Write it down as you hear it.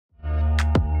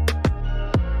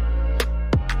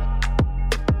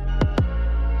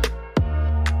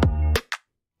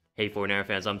Hey 49er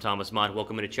fans, I'm Thomas Mott.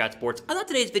 Welcome into Chat Sports. I thought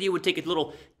today's video would take a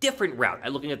little different route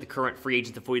at looking at the current free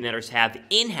agents the 49ers have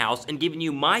in-house and giving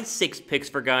you my 6 picks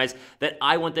for guys that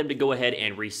I want them to go ahead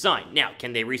and re-sign. Now,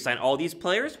 can they re-sign all these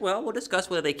players? Well, we'll discuss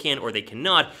whether they can or they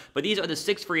cannot, but these are the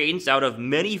 6 free agents out of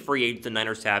many free agents the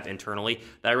Niners have internally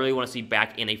that I really want to see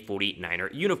back in a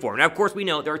 49er uniform. Now, of course, we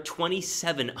know there are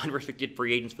 27 unrestricted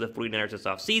free agents for the 49ers this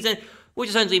offseason, which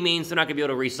essentially means they're not going to be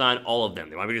able to re-sign all of them.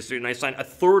 They might be just sign a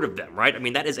third of them, right? I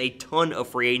mean, that is a ton of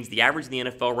free agents. The average in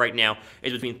the NFL right now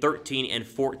is between 13 and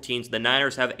 14. So the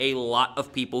Niners have a lot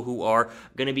of people who are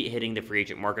going to be hitting the free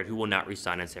agent market who will not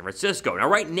re-sign in San Francisco. Now,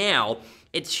 right now,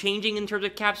 it's changing in terms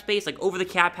of cap space. Like, over the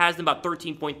cap has them about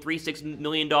 $13.36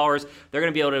 million. They're going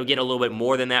to be able to get a little bit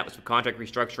more than that with some contract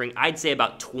restructuring. I'd say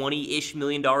about $20-ish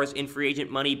million in free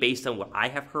agent money based on what I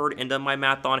have heard and done my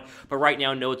math on. But right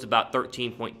now, no, it's about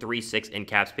 13.36 in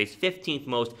cap space, 15th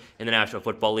most in the National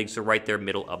Football League, so right there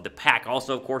middle of the pack.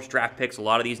 Also, of course, draft picks, a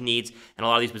lot of these needs and a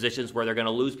lot of these positions where they're going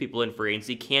to lose people in free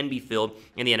agency can be filled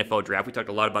in the NFL draft. We talked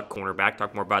a lot about cornerback,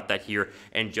 talk more about that here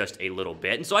in just a little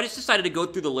bit. And so I just decided to go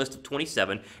through the list of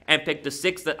 27 and pick the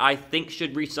 6 that I think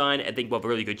should re-sign. I think we'll have a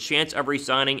really good chance of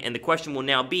re-signing, and the question will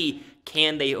now be,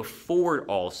 can they afford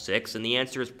all 6? And the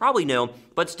answer is probably no,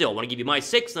 but still, I want to give you my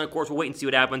 6, and of course, we'll wait and see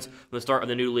what happens when the start of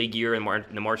the new league year and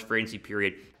the March free agency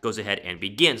period goes ahead and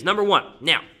begins. Number 1.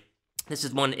 Now, this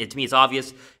is one, to me, it's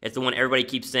obvious. It's the one everybody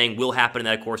keeps saying will happen, and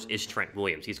that, of course, is Trent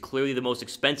Williams. He's clearly the most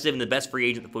expensive and the best free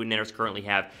agent the 49ers currently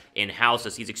have in-house,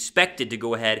 as he's expected to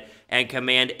go ahead and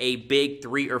command a big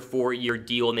 3 or 4 year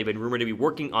deal, and they've been rumored to be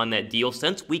working on that deal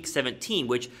since Week 17,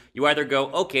 which you either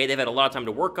go, okay, they've had a lot of time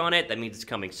to work on it, that means it's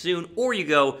coming soon, or you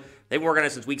go, they've been working on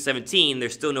it since Week 17,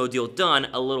 there's still no deal done,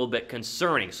 a little bit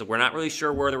concerning. So we're not really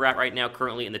sure where they're at right now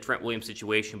currently in the Trent Williams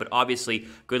situation, but obviously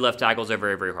good left tackles are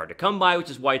very, very hard to come by, which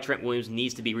is why Trent Williams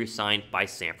needs to be re-signed by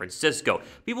San Francisco.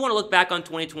 People want to look back on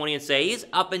 2020 and say he's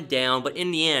up and down, but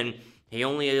in the end, he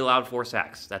only allowed 4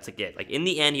 sacks. That's a get. Like, in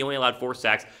the end, he only allowed 4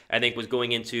 sacks. I think was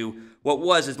going into what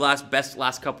was his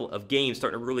last couple of games,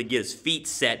 starting to really get his feet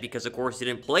set because, of course, he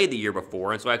didn't play the year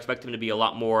before, and so I expect him to be a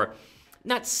lot more,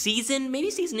 not seasoned,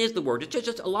 maybe season is the word,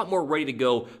 just a lot more ready to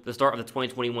go for the start of the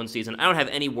 2021 season. I don't have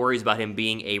any worries about him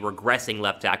being a regressing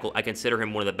left tackle. I consider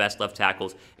him one of the best left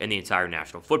tackles in the entire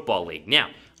National Football League.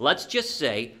 Now, let's just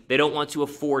say they don't want to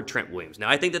afford Trent Williams. Now,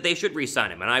 I think that they should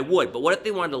re-sign him, and I would, but what if they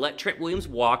wanted to let Trent Williams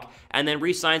walk and then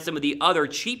re-sign some of the other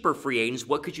cheaper free agents?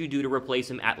 What could you do to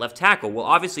replace him at left tackle? Well,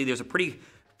 obviously, there's a pretty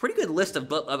good list of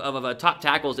top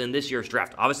tackles in this year's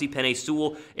draft. Obviously, Penei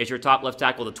Sewell is your top left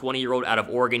tackle, the 20-year-old out of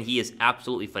Oregon. He is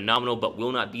absolutely phenomenal, but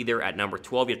will not be there at number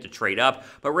 12. You have to trade up.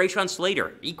 But Rashawn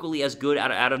Slater, equally as good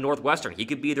out of Northwestern. He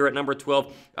could be there at number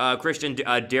 12. Christian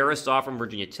Darrisaw from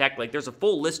Virginia Tech. Like, there's a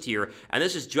full list here, and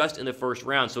this is just in the first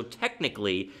round. So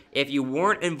technically, if you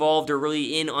weren't involved or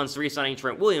really in on re-signing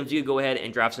Trent Williams, you could go ahead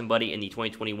and draft somebody in the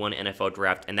 2021 NFL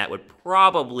draft, and that would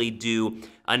probably do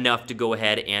enough to go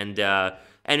ahead and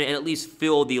at least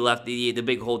fill the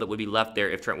big hole that would be left there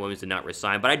if Trent Williams did not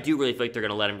resign. But I do really feel like they're going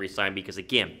to let him resign because,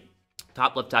 again,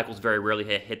 top left tackles very rarely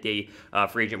hit the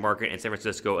free agent market, and San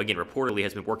Francisco, again, reportedly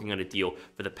has been working on a deal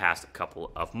for the past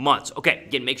couple of months. Okay,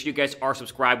 again, make sure you guys are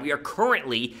subscribed. We are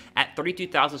currently at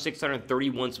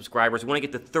 32,631 subscribers. We want to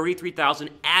get to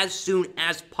 33,000 as soon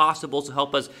as possible, so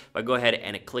help us by go ahead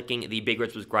and clicking the big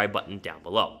red subscribe button down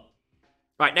below.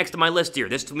 All right, next to my list here.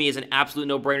 This, to me, is an absolute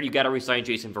no-brainer. You got to re-sign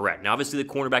Jason Verrett. Now, obviously, the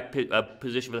cornerback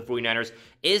position for the 49ers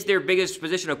is their biggest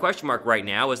position of question mark right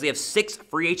now, as they have 6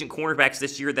 free agent cornerbacks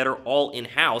this year that are all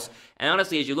in-house. And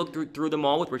honestly, as you look through them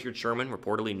all, with Richard Sherman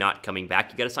reportedly not coming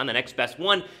back, you got to sign the next best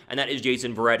one, and that is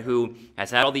Jason Verrett, who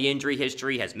has had all the injury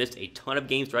history, has missed a ton of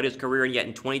games throughout his career, and yet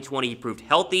in 2020 he proved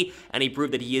healthy, and he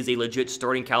proved that he is a legit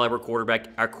starting caliber cornerback,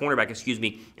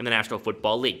 in the National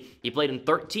Football League. He played in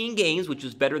 13 games, which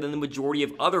was better than the majority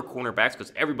of other cornerbacks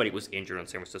because everybody was injured on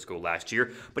San Francisco last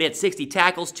year, but he had 60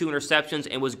 tackles, 2 interceptions,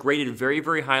 and was graded very,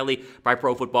 very highly by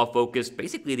Pro Football Focus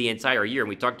basically the entire year. And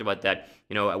we talked about that,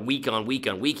 week on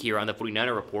week here on the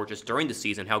 49er Report just during the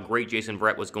season, how great Jason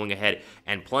Verrett was going ahead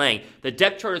and playing. The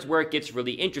depth chart is where it gets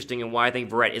really interesting and why I think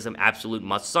Verrett is an absolute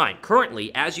must-sign.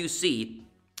 Currently, as you see,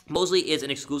 Mosley is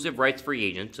an exclusive rights free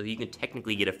agent, so you can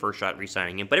technically get a first shot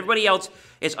re-signing him. But everybody else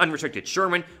is unrestricted.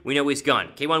 Sherman, we know he's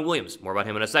gone. K'Waun Williams, more about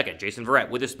him in a second. Jason Verrett,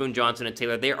 Witherspoon, Johnson, and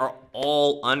Taylor, they are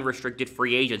all unrestricted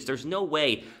free agents. There's no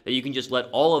way that you can just let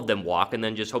all of them walk and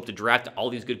then just hope to draft all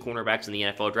these good cornerbacks in the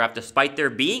NFL draft, despite there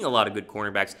being a lot of good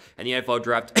cornerbacks in the NFL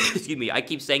draft. Excuse me, I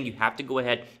keep saying you have to go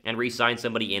ahead and re-sign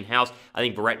somebody in-house. I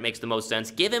think Verrett makes the most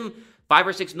sense. Give him $5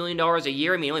 or $6 million a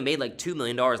year. I mean, he only made like $2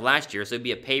 million last year, so it'd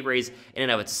be a pay raise in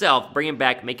and of itself. Bring him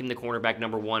back, make him the cornerback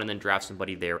number 1, and then draft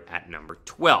somebody there at number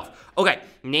 12. Okay,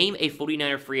 name a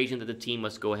 49er free agent that the team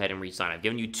must go ahead and re-sign. I've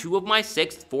given you 2 of my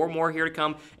 6, 4 more here to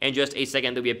come in just a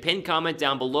second. There'll be a pinned comment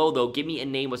down below, though. Give me a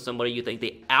name of somebody you think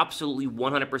they absolutely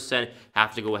 100%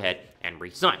 have to go ahead and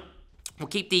re-sign. We'll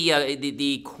keep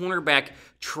the cornerback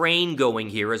train going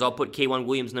here, as I'll put K'Wan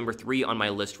Williams number 3 on my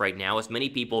list right now, as many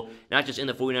people, not just in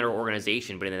the 49er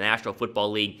organization, but in the National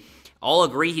Football League, all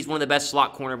agree he's one of the best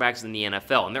slot cornerbacks in the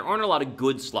NFL. And there aren't a lot of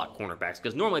good slot cornerbacks,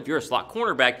 because normally if you're a slot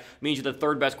cornerback, it means you're the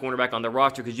 3rd best cornerback on the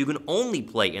roster, because you can only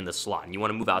play in the slot, and you want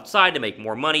to move outside to make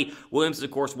more money. Williams is, of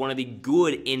course, one of the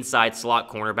good inside slot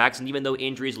cornerbacks, and even though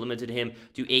injuries limited him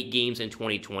to 8 games in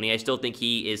 2020, I still think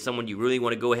he is someone you really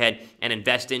want to go ahead and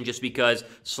invest in, just because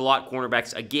slot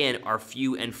cornerbacks, again, are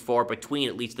few and far between,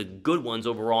 at least the good ones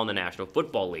overall in the National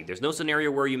Football League. There's no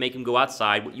scenario where you make him go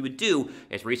outside. What you would do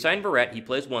is re-sign Verrett. He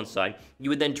plays one side. You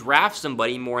would then draft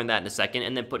somebody, more on that in a second,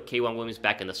 and then put K'Wan Williams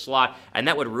back in the slot, and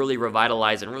that would really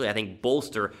revitalize and really, I think,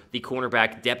 bolster the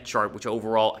cornerback depth chart, which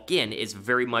overall, again, is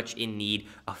very much in need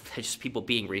of just people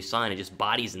being re-signed and just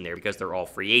bodies in there, because they're all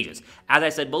free agents. As I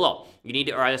said below, you need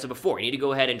to, or as I said before, you need to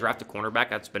go ahead and draft a cornerback.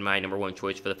 That's been my number 1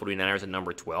 choice for the 49ers at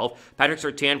number 12. Patrick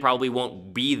Surtain probably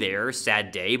won't be there,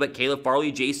 sad day, but Caleb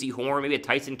Farley, J.C. Horn, maybe a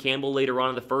Tyson Campbell later on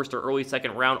in the 1st or early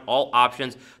 2nd round, all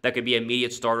options that could be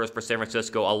immediate starters for San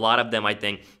Francisco. A lot of them, I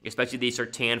think, especially the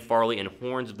Surtain, Farley, and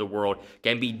Horns of the world,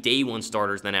 can be day 1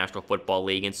 starters in the National Football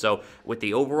League. And so with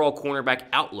the overall cornerback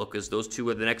outlook, as those 2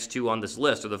 are the next 2 on this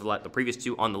list, or the previous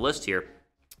 2 on the list here,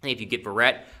 I think if you get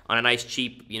Verrett on a nice,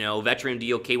 cheap, veteran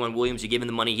deal, K'Wan Williams, you give him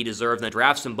the money he deserves, and then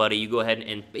draft somebody, you go ahead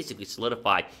and basically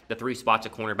solidify the 3 spots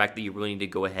at cornerback that you really need to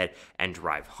go ahead and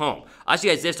drive home. I'll ask you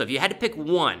guys this, though. If you had to pick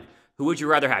one, who would you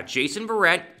rather have, Jason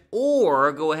Verrett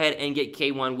or go ahead and get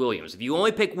K'Wan Williams? If you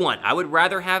only pick one, I would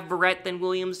rather have Verrett than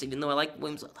Williams, even though I like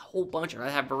Williams a whole bunch. I'd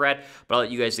rather have Verrett, but I'll let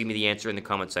you guys leave me the answer in the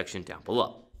comment section down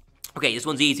below. Okay, this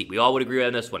one's easy. We all would agree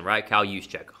on this one, right? Kyle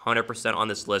Juszczyk, 100% on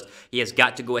this list. He has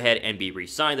got to go ahead and be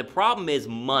re-signed. The problem is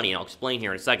money, and I'll explain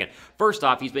here in a second. First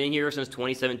off, he's been here since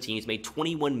 2017. He's made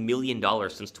 $21 million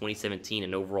since 2017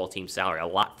 in overall team salary, a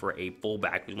lot for a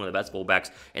fullback. He's one of the best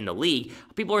fullbacks in the league.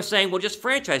 People are saying, well, just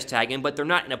franchise tag him, but they're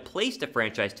not in a place to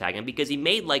franchise tag him because he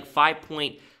made like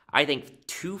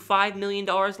 $5.25 million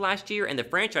last year, and the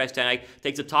franchise tag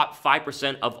takes the top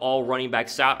 5% of all running back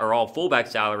or all fullback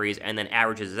salaries and then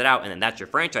averages it out, and then that's your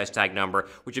franchise tag number,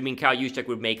 which would mean Kyle Juszczyk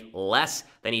would make less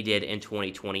than he did in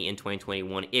 2020 and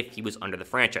 2021 if he was under the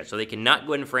franchise. So they cannot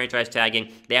go ahead and franchise tag him.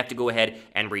 They have to go ahead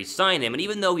and re-sign him. And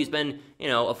even though he's been, a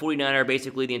 49er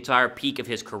basically the entire peak of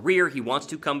his career, he wants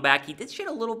to come back. He did shed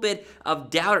a little bit of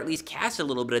doubt, or at least cast a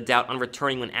little bit of doubt on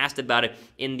returning when asked about it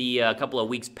in the couple of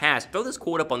weeks past. Throw this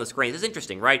quote up on the screen. This is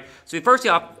interesting, right? So first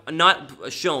off,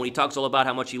 not shown, he talks all about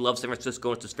how much he loves San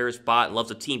Francisco, it's his favorite spot, and loves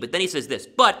the team. But then he says this,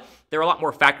 but there are a lot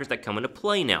more factors that come into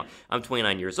play now. I'm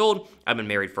 29 years old. I've been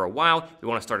married for a while. We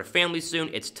want to start a family soon.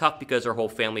 It's tough because our whole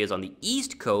family is on the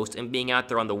East Coast, and being out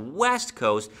there on the West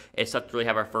Coast, it's tough to really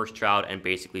have our first child and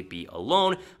basically be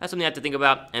alone. That's something I have to think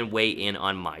about and weigh in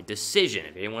on my decision.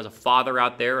 If anyone's a father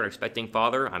out there, or an expecting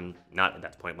father, I'm not at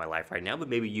that point in my life right now, but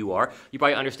maybe you are. You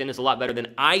probably understand this a lot better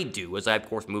than I do, as I, of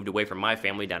course, moved away from my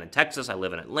family down in Texas. I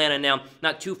live in Atlanta now.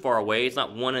 Not too far away. It's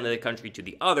not one end of the country to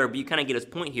the other, but you kind of get his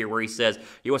point here where he says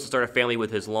he wants to start a family with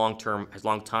his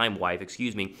long-time wife,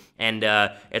 and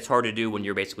it's hard to do when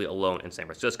you're basically alone in San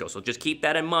Francisco. So just keep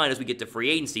that in mind as we get to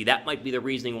free agency. That might be the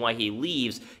reasoning why he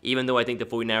leaves, even though I think the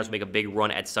 49ers make a big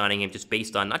run at signing him just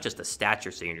based on not just the stats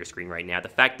you're seeing on your screen right now, the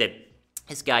fact that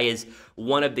this guy is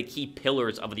one of the key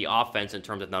pillars of the offense in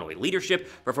terms of not only leadership,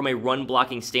 but from a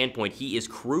run-blocking standpoint. He is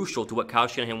crucial to what Kyle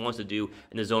Shanahan wants to do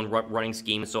in the zone running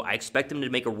scheme. So I expect him to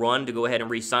make a run to go ahead and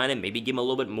re-sign him, maybe give him a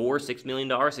little bit more, $6 million,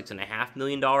 $6.5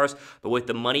 million. But with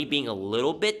the money being a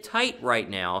little bit tight right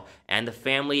now, and the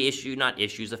family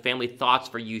the family thoughts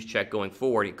for Juszczyk going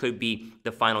forward, it could be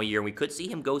the final year, and we could see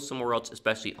him go somewhere else,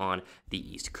 especially on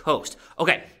the East Coast.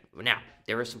 Okay, now,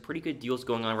 there are some pretty good deals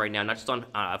going on right now, not just on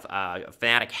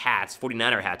Fanatic hats,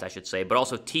 49er hats, I should say, but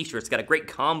also t-shirts. Got a great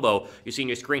combo you see on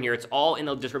your screen here. It's all in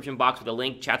the description box with a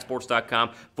link,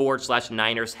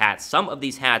 chatsports.com/Niners hats. Some of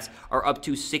these hats are up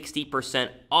to 60%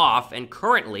 off, and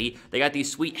currently, they got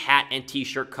these sweet hat and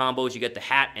t-shirt combos. You get the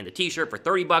hat and the t-shirt for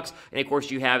 $30, and of course,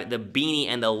 you have the beanie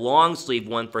and the long sleeve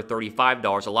one for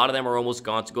 $35. A lot of them are almost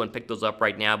gone, so go and pick those up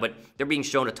right now, but they're being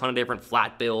shown a ton of different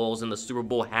flat bills and the Super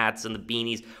Bowl hats and the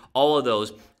beanies. All of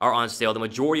those are on sale. The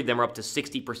majority of them are up to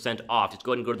 60% off. Just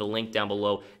go ahead and go to the link down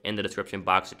below in the description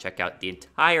box to check out the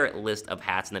entire list of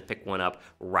hats and then pick one up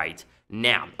right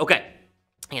now. Okay.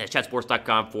 And it's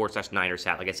chatsports.com/Niners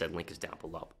hat. Like I said, link is down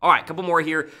below. All right, a couple more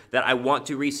here that I want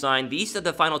to re-sign. These are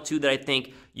the final two that I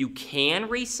think you can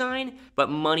re-sign, but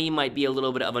money might be a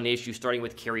little bit of an issue, starting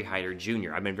with Kerry Hyder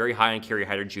Jr. I've been very high on Kerry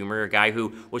Hyder Jr., a guy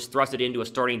who was thrusted into a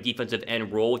starting defensive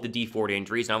end role with the D Ford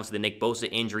injuries, and obviously the Nick Bosa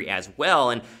injury as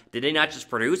well. And did they not just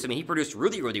produce? I mean, he produced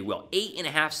really, really well.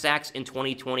 8.5 sacks in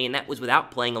 2020, and that was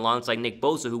without playing alongside Nick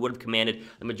Bosa, who would have commanded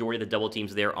the majority of the double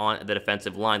teams there on the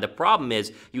defensive line. The problem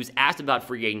is, he was asked about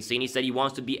free agency, and he said he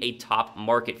wants to be a top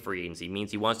market free agency. It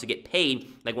means he wants to get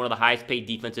paid like one of the highest paid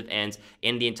defensive ends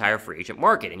in the entire free agent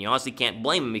market. And you honestly can't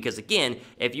blame him because, again,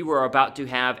 if you were about to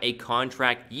have a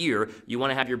contract year, you want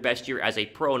to have your best year as a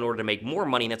pro in order to make more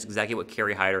money, and that's exactly what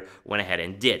Kerry Hyder went ahead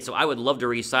and did. So I would love to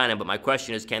re-sign him, but my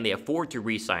question is, can they afford to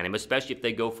re-sign him, especially if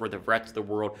they go for the Verretts of the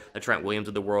world, the Trent Williams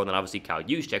of the world, and obviously Kyle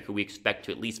Juszczyk, who we expect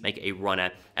to at least make a run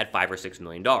at $5 or $6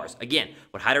 million. Again,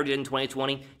 what Hyder did in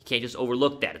 2020, you can't just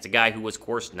overlook that. It's a guy who was, of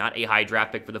course, not a high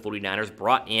draft pick for the 49ers,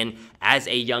 brought in as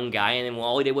a young guy, and then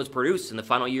all he did was produce in the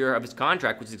final year of his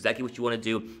contract, which is exactly what you want to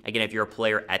do, again, if you're a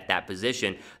player at that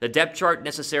position. The depth chart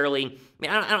necessarily,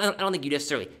 I don't think you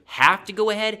necessarily have to go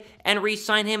ahead and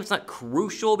re-sign him. It's not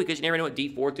crucial because you never know what D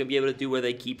Ford's going to be able to do, whether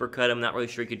they keep or cut him. Not really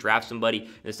sure you could draft somebody in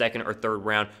the second or third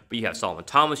round, but you have Solomon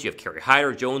Thomas, you have Kerry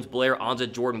Hyder, Jones, Blair,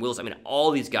 Anza, Jordan, Willis. I mean, all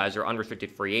these guys are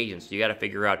unrestricted free agents, so you got to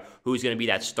figure out who's going to be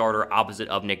that starter opposite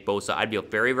of Nick Bosa. I'd be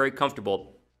very, very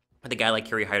comfortable with a guy like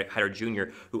Kerry Hyder Jr.,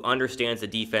 who understands the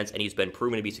defense, and he's been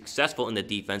proven to be successful in the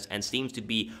defense and seems to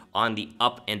be on the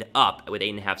up and up with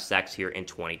 8.5 sacks here in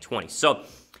 2020. So,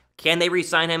 can they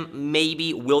re-sign him?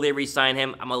 Maybe. Will they re-sign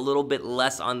him? I'm a little bit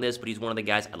less on this, but he's one of the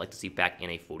guys I'd like to see back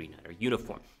in a 49er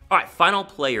uniform. All right, final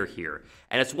player here,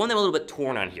 and it's one that I'm a little bit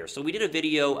torn on here. So we did a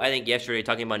video, I think, yesterday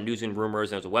talking about news and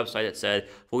rumors, and there was a website that said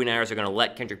 49ers are going to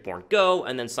let Kendrick Bourne go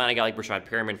and then sign a guy like Brashad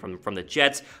Perriman from the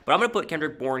Jets. But I'm going to put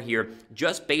Kendrick Bourne here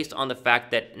just based on the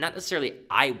fact that not necessarily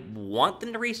I want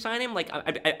them to re-sign him. Like,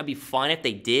 I'd be fine if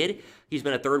they did. He's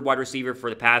been a third wide receiver for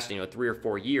the past, 3 or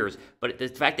 4 years. But the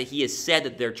fact that he has said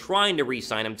that they're trying to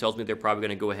re-sign him tells me they're probably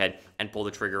going to go ahead and pull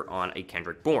the trigger on a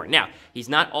Kendrick Bourne. Now, he's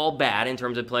not all bad in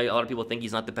terms of play. A lot of people think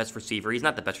he's not the best receiver. He's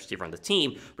not the best receiver on the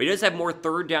team, but he does have more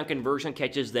third down conversion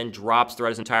catches than drops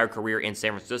throughout his entire career in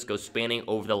San Francisco, spanning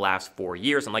over the last 4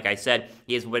 years. And like I said,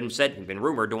 he has been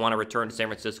rumored to want to return to San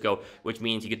Francisco, which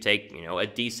means he could take, a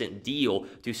decent deal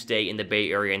to stay in the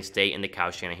Bay Area and stay in the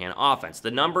Kyle Shanahan offense.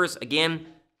 The numbers, again,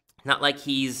 not like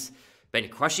he's been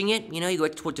crushing it. You go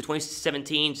to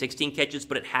 2017, 16 catches,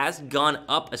 but it has gone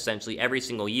up essentially every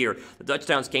single year. The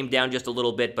touchdowns came down just a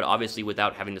little bit, but obviously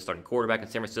without having the starting quarterback in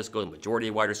San Francisco, the majority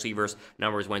of wide receivers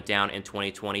numbers went down in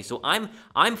 2020. So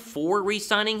I'm for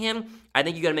re-signing him. I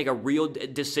think you got to make a real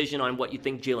decision on what you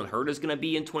think Jalen Hurd is going to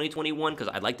be in 2021, because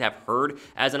I'd like to have Hurd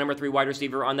as a number 3 wide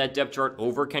receiver on that depth chart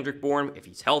over Kendrick Bourne if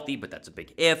he's healthy, but that's a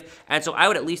big if. And so I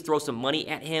would at least throw some money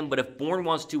at him. But if Bourne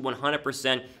wants to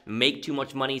 100% make too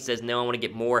much money, says, no, I want to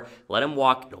get more, let him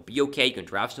walk. It'll be okay. You can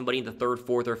draft somebody in the 3rd,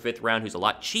 4th, or 5th round who's a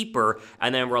lot cheaper,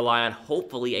 and then rely on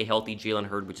hopefully a healthy Jalen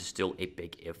Hurd, which is still a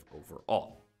big if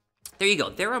overall. There you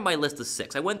go. They're on my list of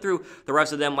 6. I went through the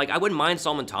rest of them. Like, I wouldn't mind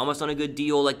Solomon Thomas on a good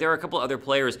deal. Like, there are a couple other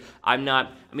players I'm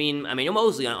not. I mean,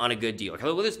 Mosley on a good deal.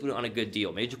 Kyle Witherspoon on a good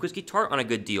deal. Maybe Jaquiski Tart on a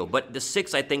good deal. But the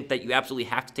 6 I think that you absolutely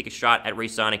have to take a shot at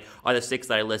re-signing are the 6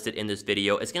 that I listed in this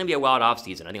video. It's going to be a wild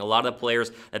offseason. I think a lot of the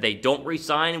players that they don't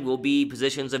re-sign will be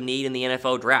positions of need in the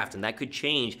NFL draft. And that could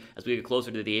change as we get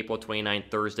closer to the April 29th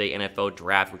Thursday NFL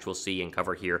draft, which we'll see and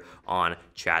cover here on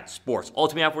Chat Sports.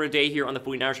 Ultimately, out for today here on the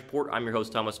 49ers Report, I'm your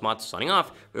host, Thomas Mott, signing off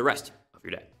for the rest of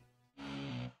your day.